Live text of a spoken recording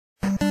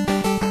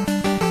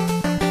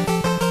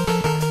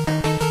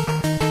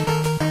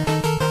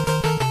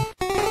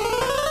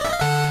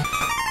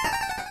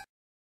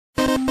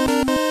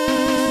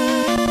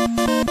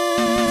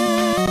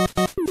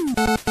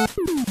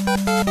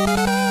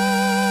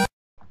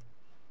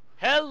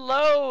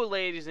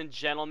ladies and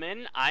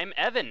gentlemen. I'm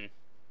Evan.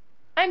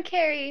 I'm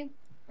Kari.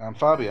 I'm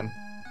Fabian.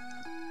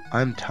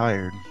 I'm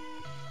tired.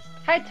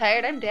 Hi,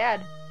 Tired. I'm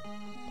Dad.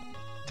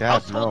 Dad,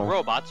 Household no.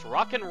 robots,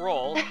 rock and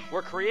roll,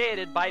 were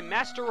created by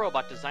master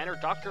robot designer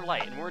Dr.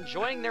 Light, and we're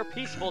enjoying their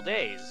peaceful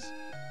days.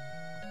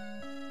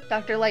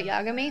 Dr. Light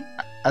Yagami?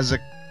 As a...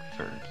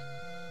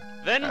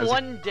 Then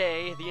one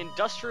day, the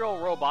industrial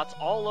robots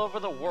all over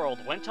the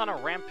world went on a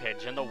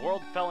rampage, and the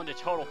world fell into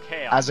total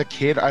chaos. As a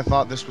kid, I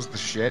thought this was the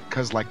shit,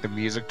 because, like, the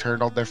music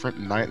turned all different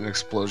at night and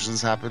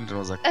explosions happened, and I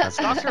was like, that's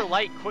Dr.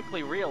 Light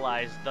quickly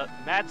realized that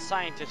mad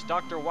scientist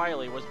Dr.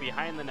 Wily was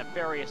behind the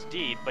nefarious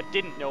deed, but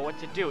didn't know what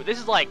to do. This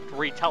is like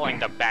retelling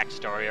the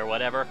backstory or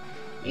whatever.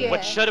 Yeah.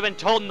 Which should have been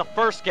told in the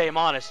first game,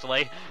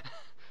 honestly.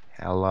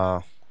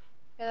 Hello.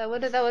 Yeah,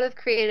 that would have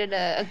created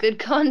a good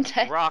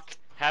context. Rock,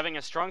 having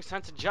a strong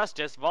sense of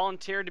justice,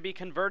 volunteered to be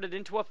converted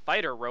into a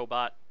fighter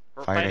robot.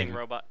 Or fighting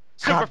robot.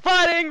 Super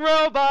fighting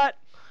robot!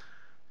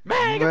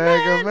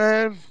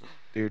 Megaman!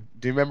 Dude,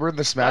 do you remember in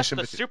the Smash...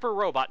 Thus, the super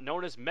robot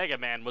known as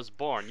Megaman was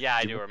born. Yeah,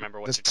 I do remember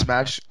what the you're talking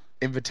Smash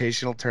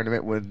Invitational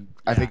Tournament when,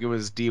 I think it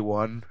was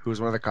D1, who was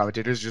one of the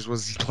commentators, just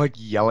was, like,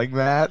 yelling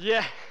that?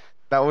 Yeah.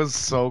 That was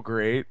so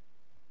great.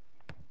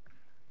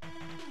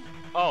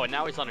 Oh, and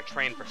now he's on a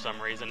train for some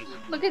reason.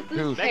 Look at this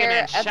Dude.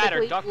 hair Megaman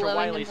shattered epically Dr.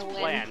 glowing Wily's in the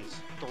wind.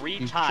 plans three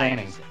He's times,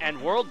 training.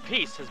 and world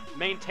peace has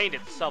maintained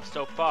itself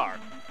so far.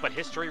 But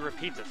history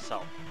repeats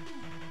itself.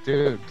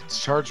 Dude,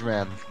 it's Charge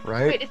Man,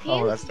 right? Wait, is he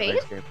in that's the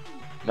next space? game.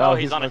 No,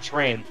 he's on a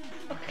train.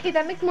 Okay,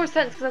 that makes more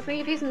sense, because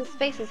when he's in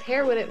space, his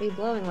hair wouldn't be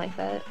blowing like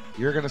that.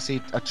 You're gonna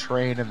see a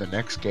train in the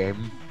next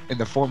game, in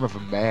the form of a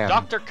man.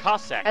 Dr.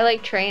 Cossack, I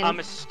like trains. a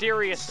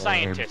mysterious Same.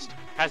 scientist,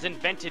 has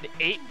invented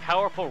 8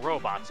 powerful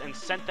robots and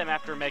sent them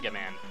after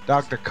Megaman.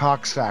 Dr.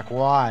 Cocksack,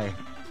 why?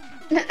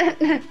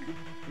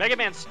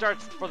 Megaman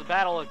starts for the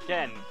battle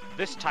again,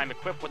 this time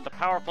equipped with the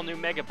powerful new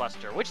Mega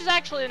Buster, which is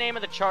actually the name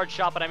of the charge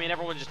shot, but I mean,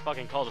 everyone just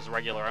fucking calls us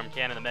regular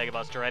M-Can and the Mega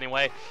Buster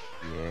anyway.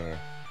 Yeah.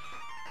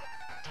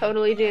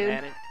 Totally do.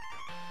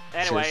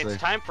 Anyway, Seriously.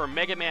 it's time for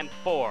Mega Man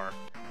 4,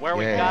 where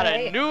we Yeah. got a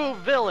Right. new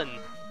villain,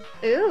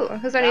 Ooh,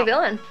 who's our new Now-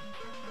 villain?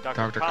 Dr.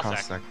 Dr. Cossack.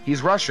 Cossack.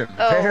 He's Russian.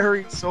 Oh.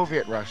 Very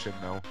Soviet Russian,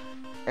 though.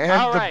 And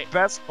All the right.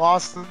 best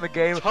boss in the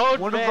game. Toad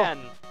one Man.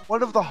 Of the,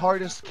 one of the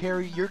hardest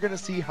carry. You're gonna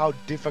see how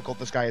difficult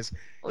this guy is.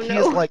 Oh, He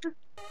no.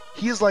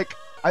 is like,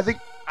 I think,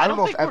 I don't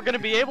don't know think if we're gonna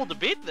be able to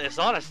beat this,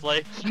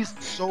 honestly. he's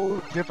so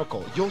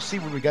difficult. You'll see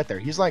when we get there.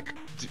 He's like,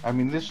 I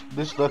mean, this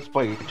Let's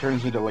Play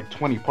turns into like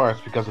 20 parts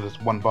because of this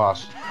one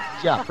boss.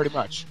 yeah, pretty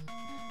much.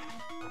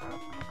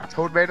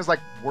 Toad Man is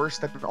like worse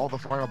than all the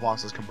final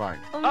bosses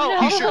combined. Oh, Oh,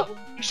 no.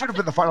 He should have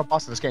been the final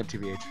boss of this game,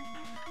 TVH.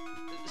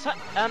 So,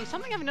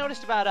 something I've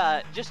noticed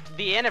about just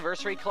the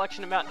anniversary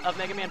collection of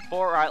Mega Man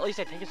 4, or at least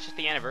I think it's just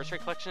the anniversary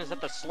collection, is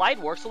that the slide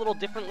works a little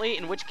differently,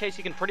 in which case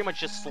you can pretty much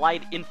just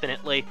slide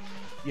infinitely.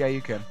 Yeah,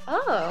 you can.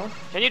 Oh.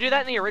 Can you do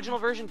that in the original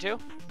version too?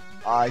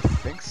 I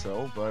think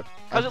so, but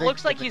Because it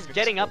looks like he's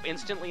getting up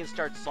instantly and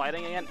starts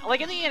sliding again.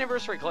 Like in the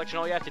anniversary collection,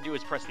 all you have to do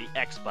is press the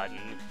X button.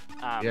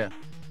 Yeah.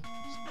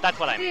 That's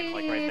what I mean,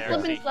 like right there. Slip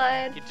and See?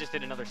 slide. He just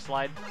did another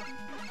slide.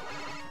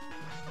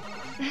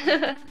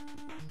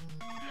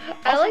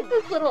 I like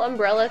those little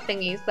umbrella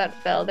thingies that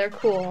fell. They're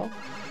cool.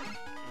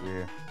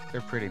 Yeah,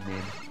 they're pretty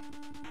mean.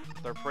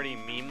 They're pretty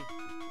meme.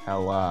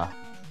 Hell,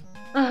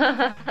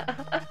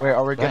 Wait,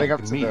 are we getting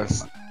up to me.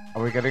 this?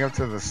 Are we getting up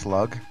to the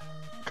slug?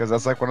 Because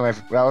that's like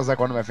that was like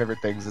one of my favorite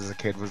things as a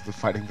kid was the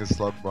fighting the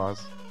slug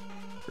boss.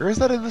 Or is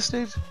that in the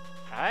stage?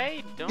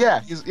 I don't.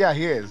 Yeah,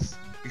 he is.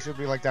 He should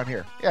be like down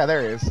here. Yeah,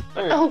 there he is.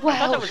 Oh, I thought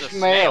wow. that was a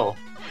Snail.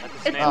 That's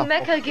a It's snail.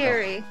 Mecha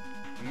Gary.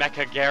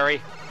 Mecha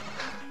Gary.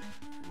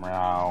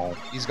 Meow.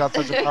 He's got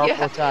such a powerful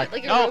Yeah, attack.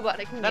 like a No,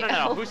 robotic No.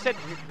 meow. Who said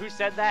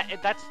that?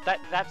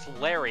 That's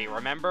Larry.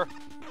 Remember?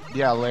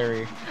 Yeah,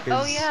 Larry.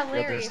 Oh his yeah, other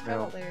Larry. I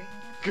snail. forgot Larry.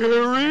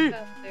 Gary.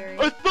 Oh, Larry.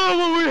 I thought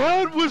what we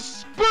had was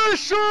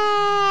special.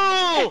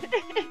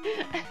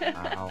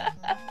 Wow,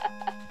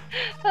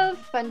 Oh,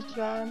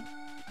 SpongeBob.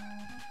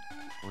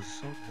 it was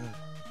so good.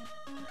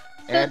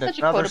 So And such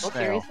a another quotable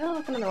snail. series. Oh,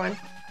 look, another one.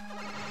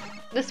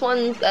 This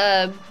one's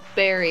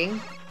Barry.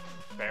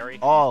 Barry.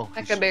 Oh,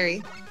 you Mecha should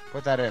Barry.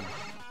 put that in.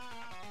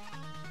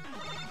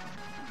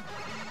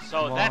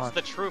 So Come that's on.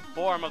 the true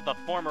form of the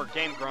former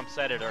Game Grumps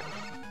editor.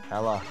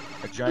 Hella,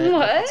 a giant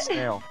What? mecha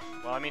snail.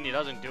 Well, I mean, he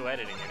doesn't do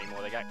editing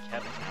anymore. They got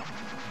Kevin now.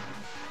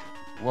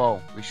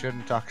 Whoa, we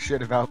shouldn't talk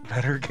shit about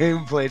better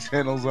gameplay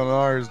channels on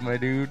ours, my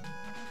dude.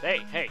 Hey.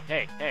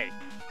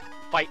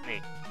 Fight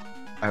me.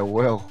 I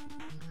will.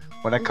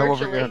 When I come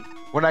over Virtually. here,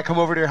 when I come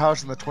over to your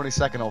house on the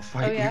 22nd, I'll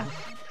fight Oh, yeah.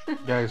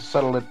 Guys,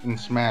 settle it in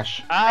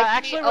Smash.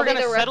 Actually, I'll we're be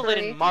gonna the settle it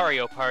referee. in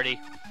Mario Party. you.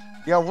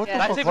 Yeah, what Yeah. the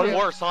That's fuck? even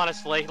worse,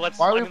 honestly. Let's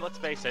Why I would- mean, let's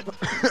face it.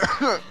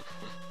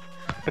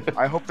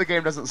 I hope the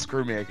game doesn't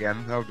screw me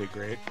again. That would be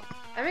great.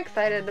 I'm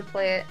excited to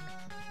play it.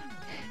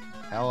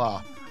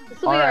 Hella.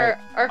 This will be Alright.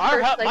 our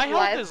first My like health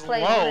live is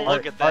play. low. on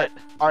Look it. at that.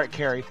 Alright,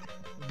 Carrie.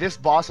 This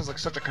boss has like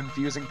such a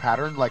confusing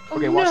pattern. Like, Oh,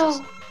 okay, watch no.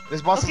 this.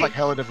 This boss is Okay. like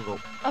hella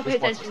difficult. I'll pay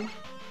Just watch attention.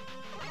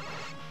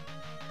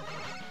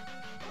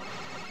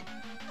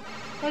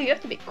 Oh, you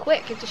have to be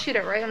quick. You have to shoot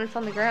it right when it's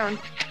on the ground.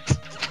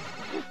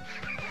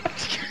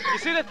 You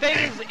see, the thing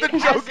is, The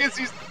joke is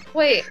he's...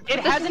 Wait, it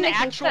this has is an making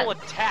actual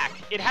sense. attack.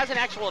 It has an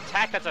actual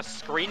attack that's a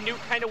screen nuke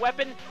kind of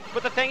weapon.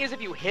 But the thing is,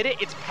 if you hit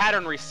it, its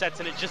pattern resets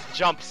and it just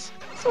jumps.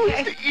 So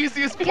Okay. he's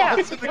the easiest Yeah,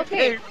 boss in the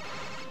okay. game.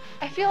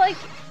 I feel like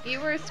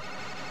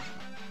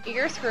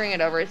you're screwing it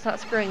over. It's not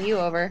screwing you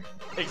over.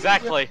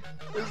 Exactly.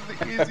 This is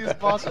the easiest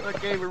boss in the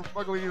game. We're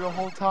fucking with you the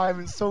whole time.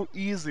 It's so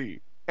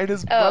easy. And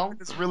his Oh. weapon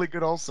is really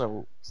good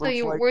also. So it's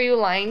you like, were you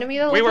lying to me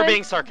the whole We were time?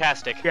 being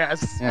sarcastic.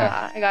 yes.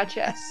 Yeah. I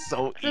gotcha.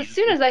 So 'Cause easy. as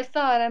soon as I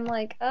saw it, I'm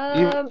like,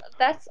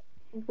 that's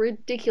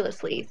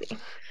ridiculously easy.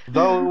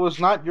 Though it was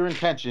not your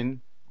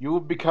intention, you will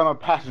become a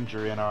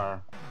passenger in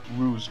our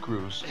ruse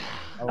cruise.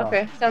 Oh, well.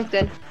 Okay, sounds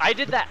good. I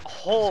did that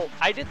whole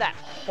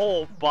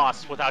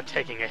boss without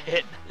taking a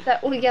hit. Yeah,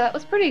 that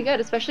was pretty good,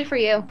 especially for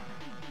you.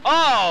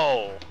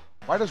 Oh!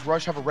 Why does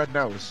Rush have a red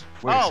nose?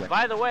 Wait a Oh, sec.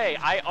 by the way,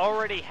 I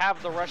already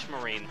have the Rush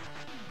Marine.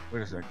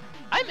 Wait a sec.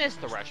 I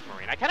missed the Rush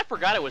Marine. I kind of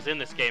forgot it was in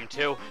this game,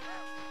 too.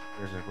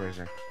 Wait a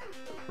sec.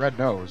 Red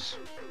nose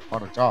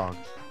on a dog.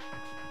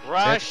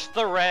 Rush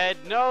the Red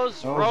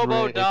Nose Nose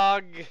Robo Red.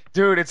 Dog.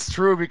 Dude, it's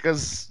true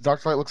because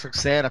Dr. Light looks like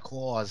Santa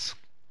Claus.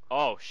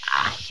 Oh,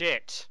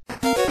 shit.